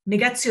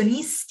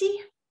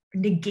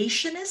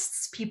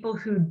 negationists, people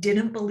who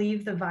didn't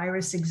believe the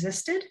virus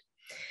existed.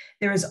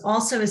 There was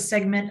also a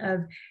segment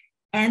of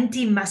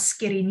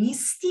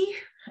anti-mascherinisti,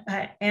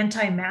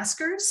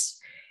 anti-maskers,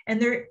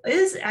 and there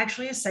is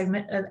actually a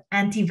segment of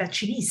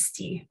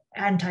anti-vaccinisti,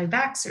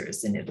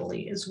 anti-vaxxers in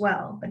Italy as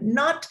well, but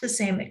not to the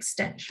same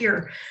extent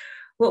here.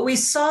 What we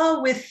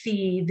saw with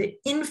the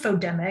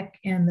infodemic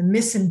and the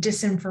mis and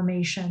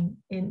disinformation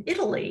in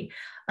Italy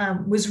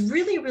was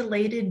really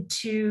related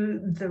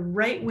to the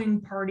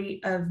right-wing party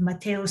of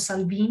Matteo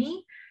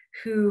Salvini,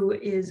 who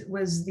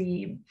was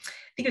the,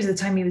 I think it was the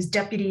time he was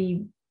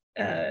deputy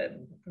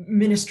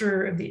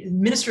minister of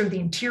the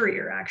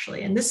Interior,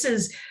 actually. And this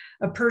is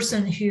a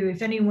person who,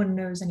 if anyone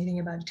knows anything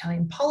about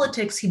Italian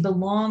politics, he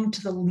belonged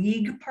to the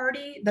League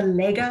Party, the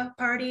Lega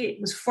Party.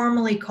 It was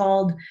formerly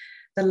called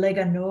the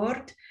Lega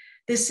Nord.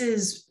 This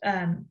is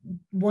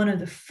one of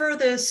the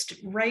furthest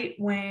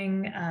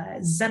right-wing,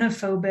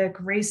 xenophobic,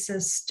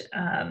 racist,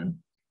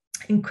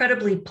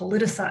 incredibly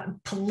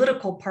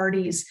political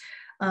parties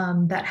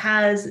that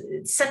has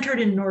centered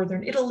in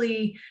northern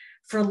Italy.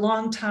 For a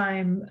long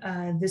time,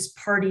 this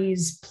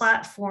party's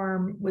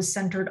platform was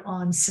centered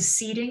on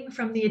seceding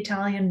from the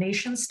Italian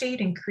nation state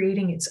and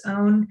creating its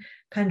own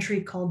country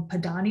called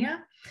Padania.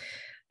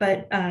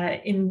 But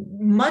in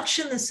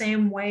the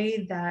same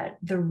way that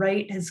the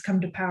right has come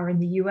to power in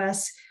the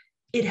US,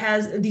 it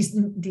has these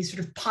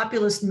sort of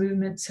populist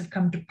movements have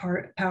come to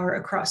power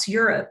across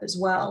Europe as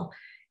well.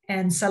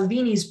 And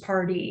Salvini's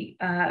party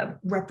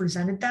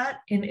represented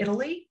that in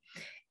Italy.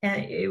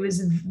 And it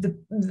was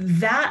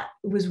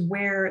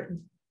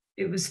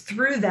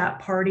through that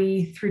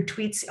party, through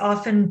tweets.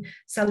 Often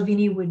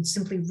Salvini would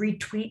simply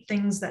retweet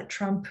things that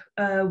Trump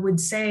would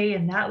say,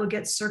 and that would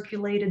get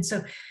circulated.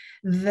 So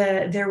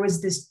there was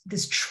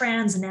this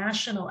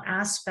transnational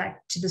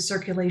aspect to the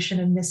circulation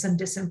of mis and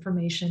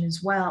disinformation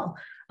as well,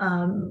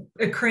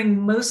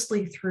 occurring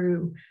mostly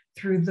through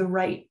the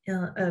right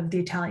of the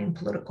Italian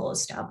political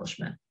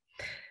establishment.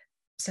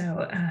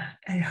 So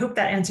I hope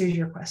that answers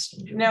your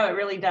question, Julie. No, it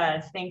really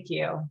does. Thank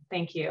you.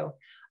 Thank you.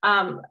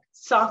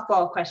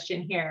 Softball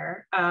question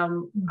here.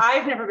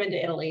 I've never been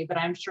to Italy, but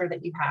I'm sure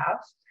that you have.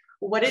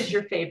 What is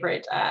your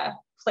favorite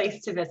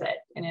place to visit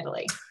in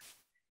Italy?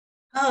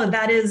 Oh,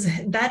 that is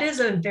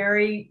a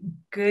very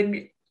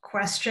good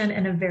question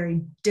and a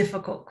very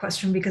difficult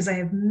question, because I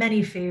have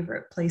many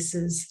favorite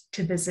places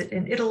to visit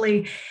in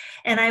Italy.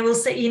 And I will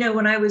say,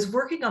 when I was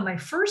working on my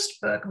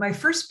first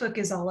book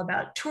is all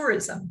about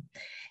tourism.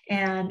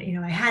 And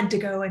I had to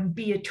go and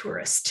be a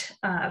tourist.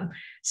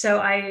 So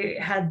I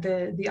had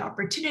the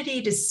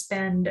opportunity to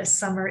spend a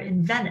summer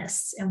in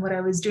Venice. And what I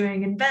was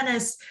doing in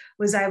Venice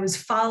was I was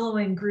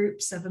following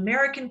groups of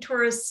American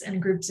tourists and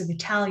groups of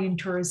Italian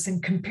tourists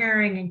and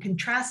comparing and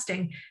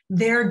contrasting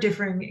their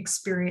differing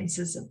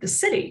experiences of the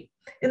city.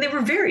 And they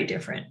were very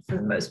different for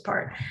the most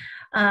part.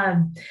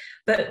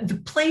 But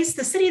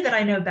the city that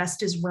I know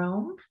best is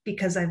Rome,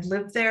 because I've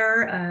lived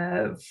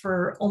there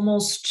for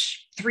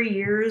almost 3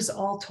 years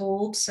all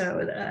told.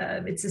 So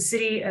it's a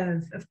city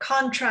of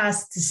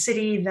contrast. It's a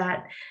city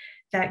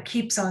that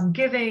keeps on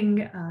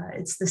giving.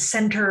 It's the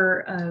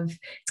center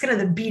it's kind of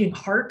the beating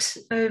heart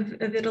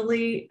of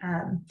Italy.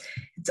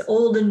 It's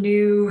old and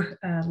new,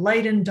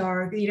 light and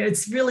dark.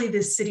 It's really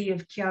this city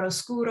of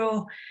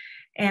chiaroscuro.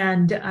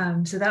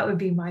 And so that would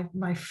be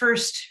my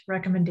first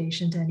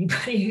recommendation to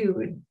anybody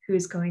who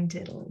is going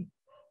to Italy.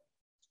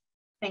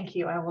 Thank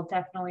you. I will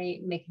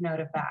definitely make note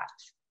of that.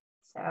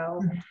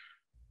 So,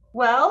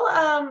 well,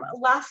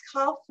 last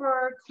call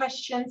for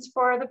questions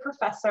for the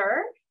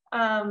professor.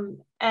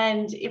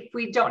 And if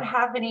we don't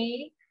have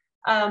any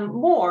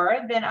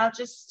more, then I'll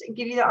just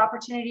give you the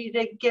opportunity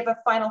to give a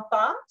final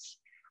thought,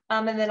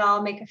 and then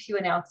I'll make a few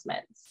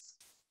announcements.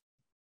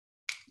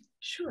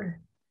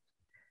 Sure.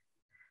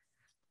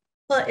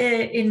 Well,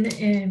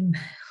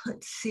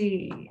 let's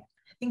see,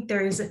 I think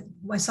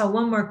I saw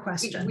one more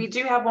question. We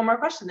do have one more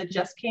question that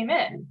just came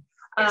in.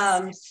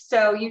 Yes.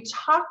 So you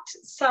talked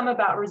some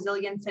about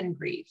resilience and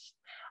grief.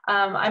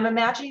 I'm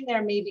imagining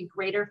there may be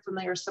greater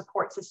familiar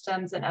support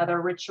systems and other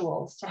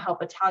rituals to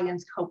help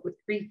Italians cope with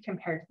grief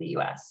compared to the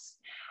US.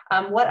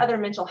 What other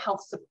mental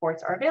health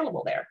supports are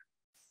available there?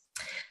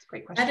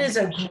 Great question. That is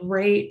a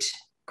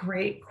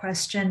great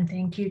question.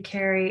 Thank you,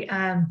 Carrie.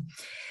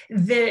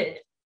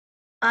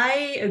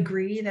 I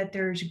agree that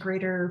there's a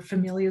greater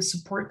familial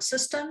support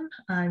system.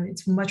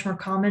 It's much more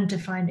common to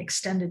find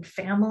extended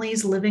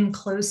families living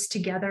close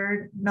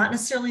together, not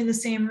necessarily in the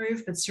same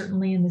roof, but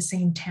certainly in the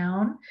same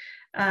town.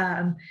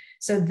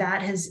 So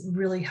that has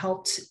really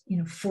helped,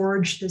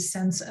 forge the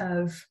sense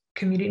of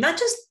community, not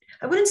just,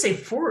 I wouldn't say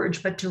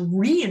forge, but to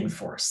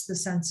reinforce the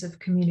sense of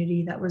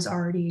community that was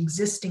already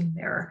existing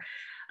there.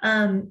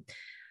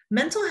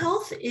 Mental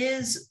health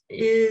is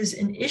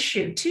an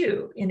issue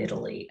too in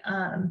Italy.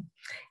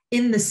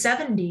 In the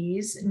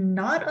 70s,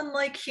 not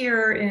unlike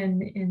here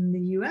in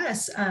the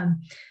US,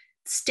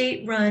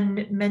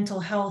 state-run mental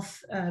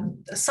health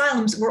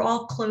asylums were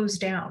all closed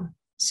down.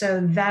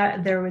 So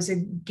that there was a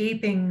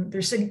gaping,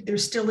 there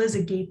still is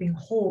a gaping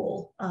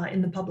hole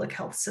in the public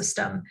health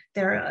system.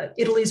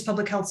 Italy's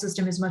public health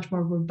system is much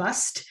more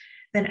robust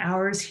than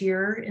ours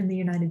here in the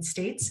United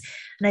States.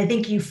 And I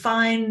think you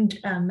find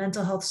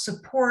mental health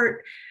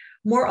support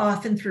more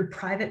often through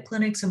private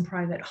clinics and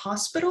private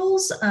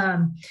hospitals.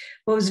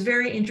 What was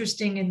very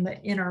interesting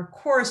in our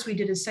course, we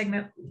did a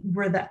segment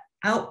where the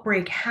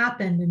outbreak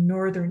happened in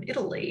northern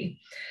Italy.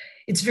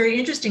 It's very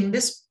interesting.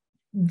 This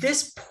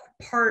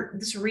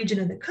region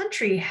of the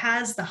country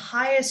has the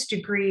highest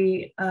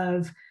degree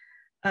of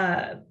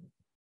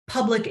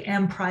public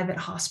and private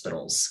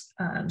hospitals.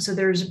 So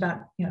there's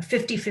about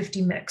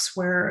 50-50 mix,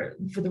 where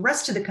for the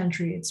rest of the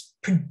country, it's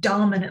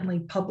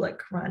predominantly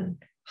public run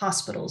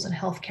hospitals and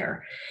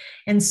healthcare.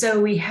 And so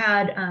we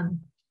had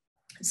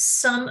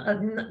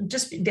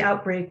just the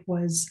outbreak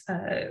was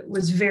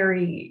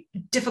very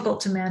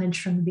difficult to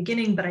manage from the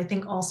beginning, but I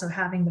think also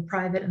having the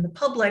private and the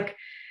public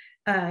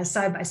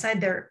side by side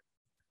there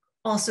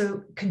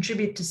also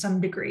contribute to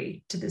some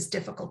degree to this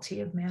difficulty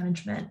of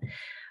management.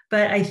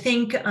 But I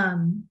think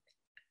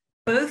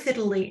both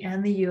Italy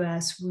and the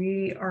US,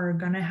 we're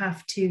kind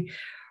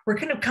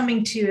of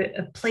coming to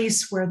a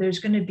place where there's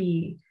going to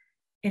be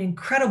an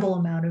incredible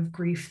amount of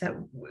grief that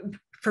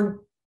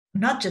for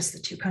not just the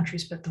two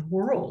countries, but the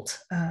world.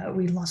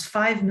 We lost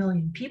 5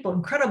 million people,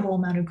 incredible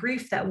amount of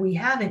grief that we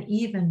haven't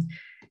even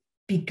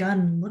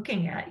begun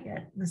looking at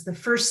yet. As the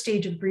first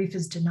stage of grief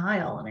is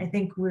denial. And I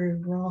think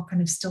we're all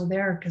kind of still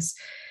there, because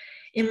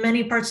in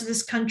many parts of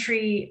this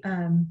country,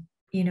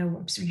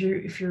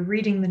 if you're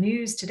reading the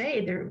news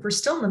today, we're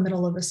still in the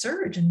middle of a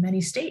surge in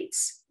many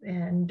states,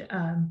 and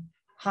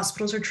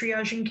hospitals are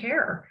triaging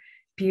care.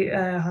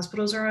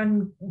 Hospitals are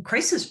on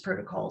crisis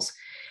protocols.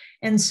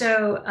 And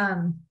so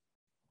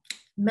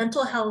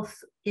mental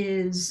health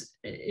is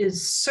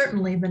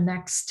certainly the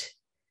next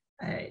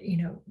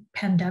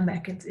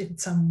pandemic in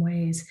some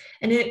ways.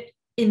 And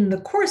in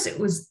the course, it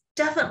was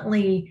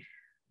definitely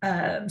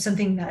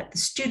something that the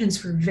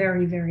students were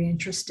very, very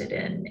interested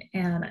in.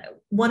 And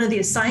one of the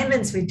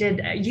assignments we did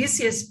at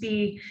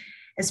UCSB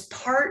as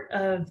part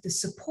of the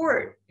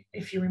support,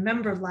 if you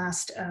remember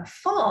last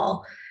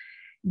fall,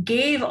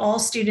 gave all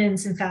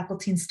students and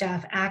faculty and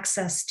staff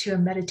access to a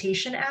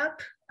meditation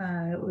app.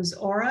 It was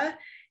Aura.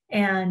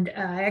 And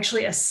I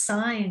actually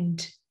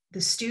assigned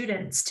the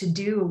students to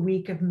do a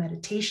week of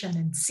meditation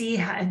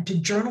and to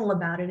journal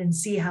about it and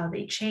see how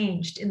they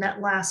changed in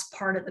that last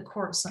part of the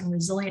course on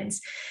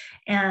resilience.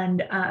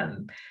 And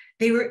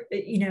they were,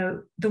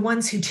 the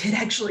ones who did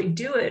actually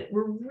do it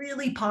were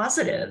really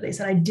positive. They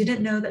said, I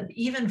didn't know that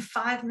even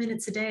 5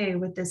 minutes a day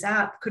with this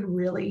app could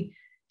really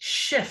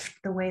shift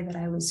the way that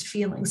I was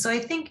feeling. So I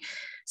think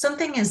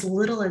something as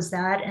little as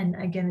that, and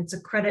again, it's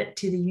a credit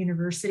to the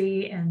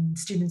university and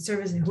student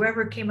service and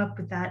whoever came up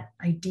with that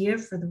idea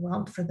for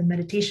the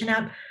meditation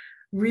app,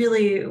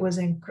 really was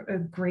a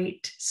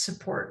great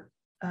support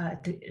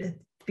at the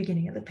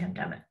beginning of the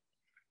pandemic.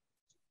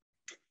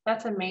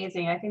 That's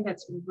amazing. I think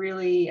that's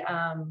really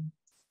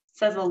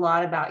says a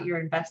lot about your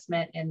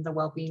investment in the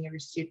well-being of your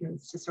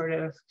students, to sort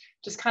of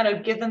just kind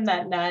of give them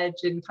that nudge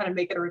and kind of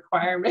make it a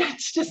requirement.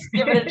 Just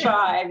give it a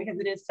try, because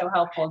it is so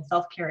helpful, and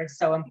self-care is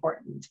so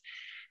important.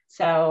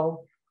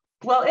 So,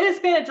 well, it has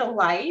been a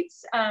delight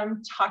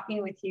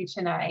talking with you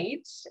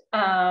tonight.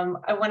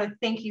 I want to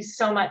thank you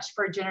so much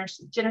for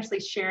generously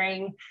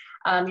sharing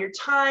your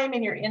time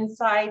and your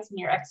insights and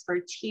your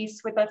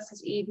expertise with us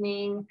this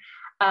evening.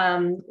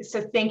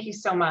 So thank you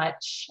so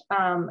much.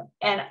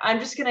 And I'm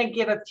just going to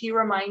give a few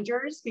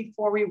reminders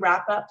before we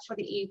wrap up for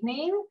the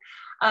evening.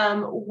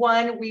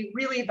 One, we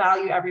really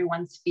value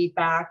everyone's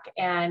feedback,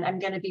 and I'm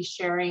going to be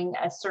sharing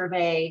a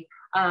survey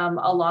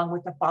along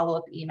with a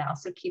follow-up email,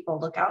 so keep a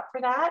lookout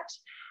for that.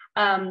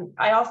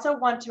 I also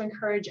want to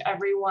encourage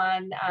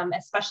everyone,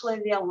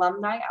 especially the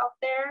alumni out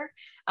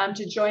there,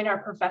 to join our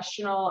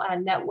professional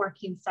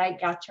networking site,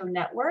 Gato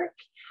Network.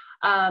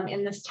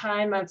 In this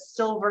time of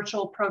still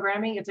virtual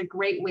programming, it's a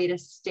great way to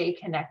stay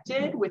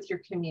connected with your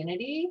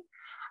community.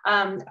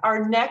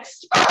 Our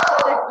next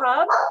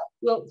hub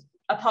will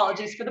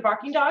apologies for the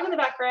barking dog in the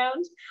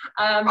background.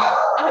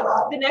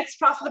 The next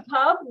Profs of the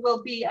Pub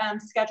will be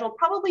scheduled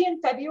probably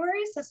in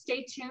February, so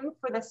stay tuned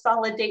for the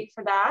solid date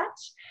for that.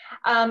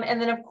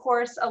 And then of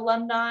course,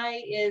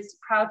 Alumni is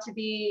proud to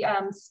be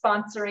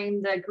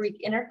sponsoring the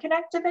Greek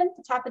Interconnect event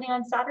that's happening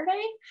on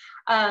Saturday.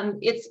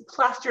 It's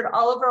plastered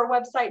all over our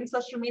website and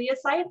social media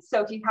sites,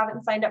 so if you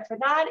haven't signed up for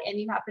that and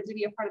you happen to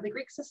be a part of the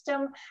Greek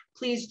system,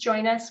 please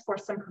join us for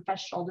some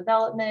professional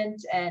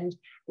development and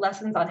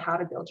lessons on how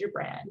to build your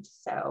brand.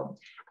 So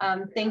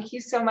thank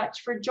you so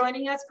much for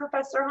joining us,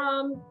 Professor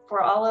Hom,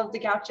 for all of the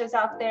gauchos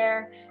out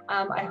there.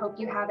 I hope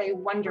you have a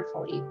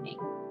wonderful evening.